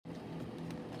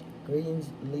Greetings,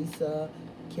 Lisa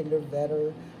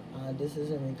Kindervatter. This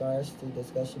is in regards to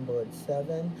discussion board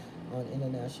 7 on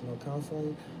international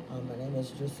counseling. My name is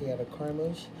Drusiata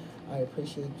Carmouche. I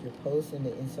appreciate your post and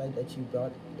the insight that you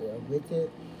brought with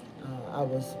it. I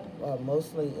was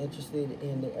mostly interested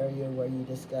in the area where you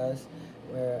discussed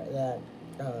where that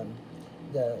um,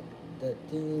 the the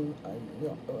theme,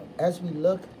 as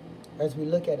we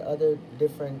look at other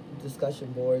different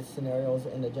discussion boards, scenarios,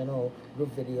 and the general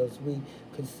group videos, we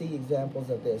could see examples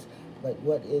of this. But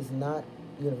what is not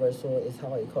universal is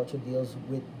how a culture deals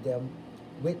with them.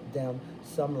 With them,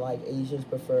 some like Asians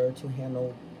prefer to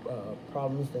handle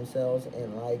problems themselves,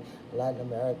 and like Latin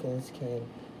Americans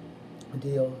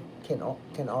deal can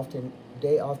often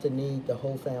they often need the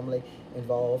whole family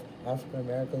involved. African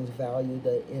Americans value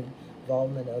the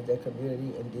involvement of their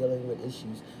community in dealing with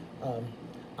issues. Um,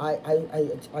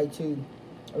 I too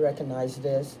recognize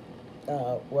this,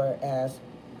 whereas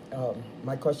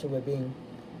my question would be,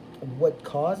 what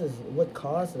caused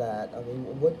that? I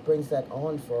mean, what brings that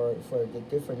on for the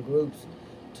different groups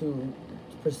to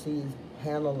perceive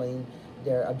handling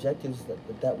their objectives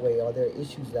that way or their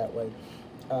issues that way?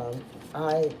 Um,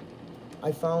 I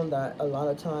I found that a lot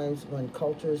of times when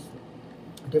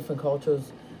different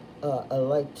cultures,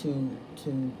 like to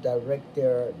direct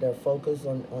their focus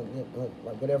on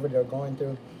like whatever they're going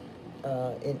through,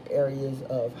 in areas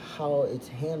of how it's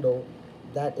handled,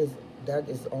 that is that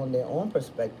is on their own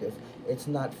perspective. It's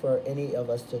not for any of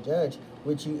us to judge,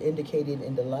 which you indicated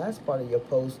in the last part of your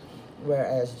post.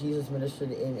 Whereas Jesus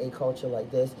ministered in a culture like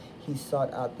this, he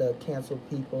sought out the canceled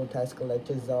people, tax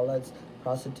collectors, zealots,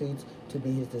 prostitutes to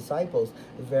be his disciples.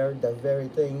 The very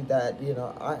thing that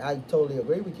I totally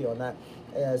agree with you on that.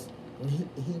 As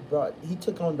he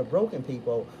took on the broken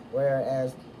people,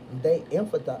 whereas they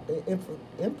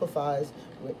empathize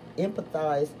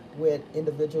with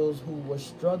individuals who were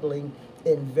struggling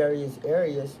in various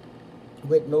areas,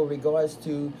 with no regards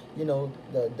to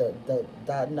the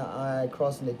dotting the I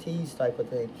crossing the T's type of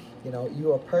thing.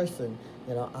 You're a person.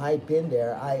 I've been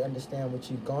there. I understand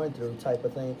what you're going through type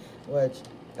of thing. Which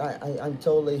I'm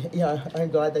totally I'm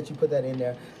glad that you put that in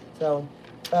there. So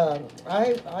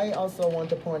I also want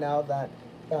to point out that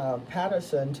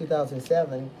Patterson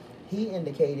 2007, he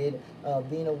indicated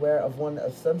being aware of one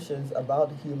assumptions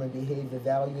about human behavior,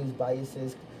 values,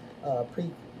 biases,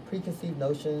 preconceived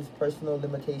notions, personal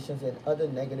limitations, and other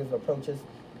negative approaches.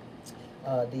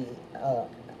 The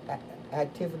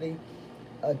activity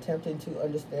attempting to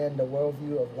understand the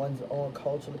worldview of one's own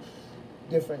culture,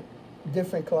 different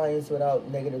different clients without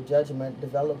negative judgment,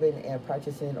 developing and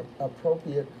practicing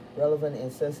appropriate, relevant,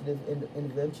 and sensitive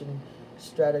intervention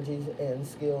strategies and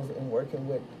skills in working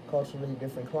with culturally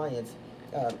different clients.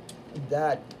 Uh,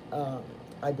 that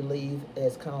I believe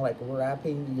is kind of like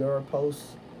wrapping your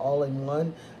posts all in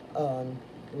one,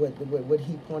 with what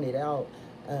he pointed out.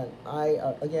 And I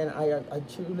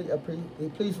truly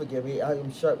appreciate, please forgive me, I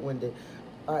am short-winded.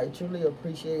 I truly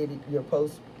appreciated your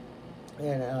post,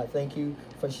 and thank you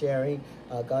for sharing.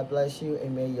 God bless you,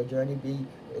 and may your journey be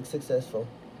successful.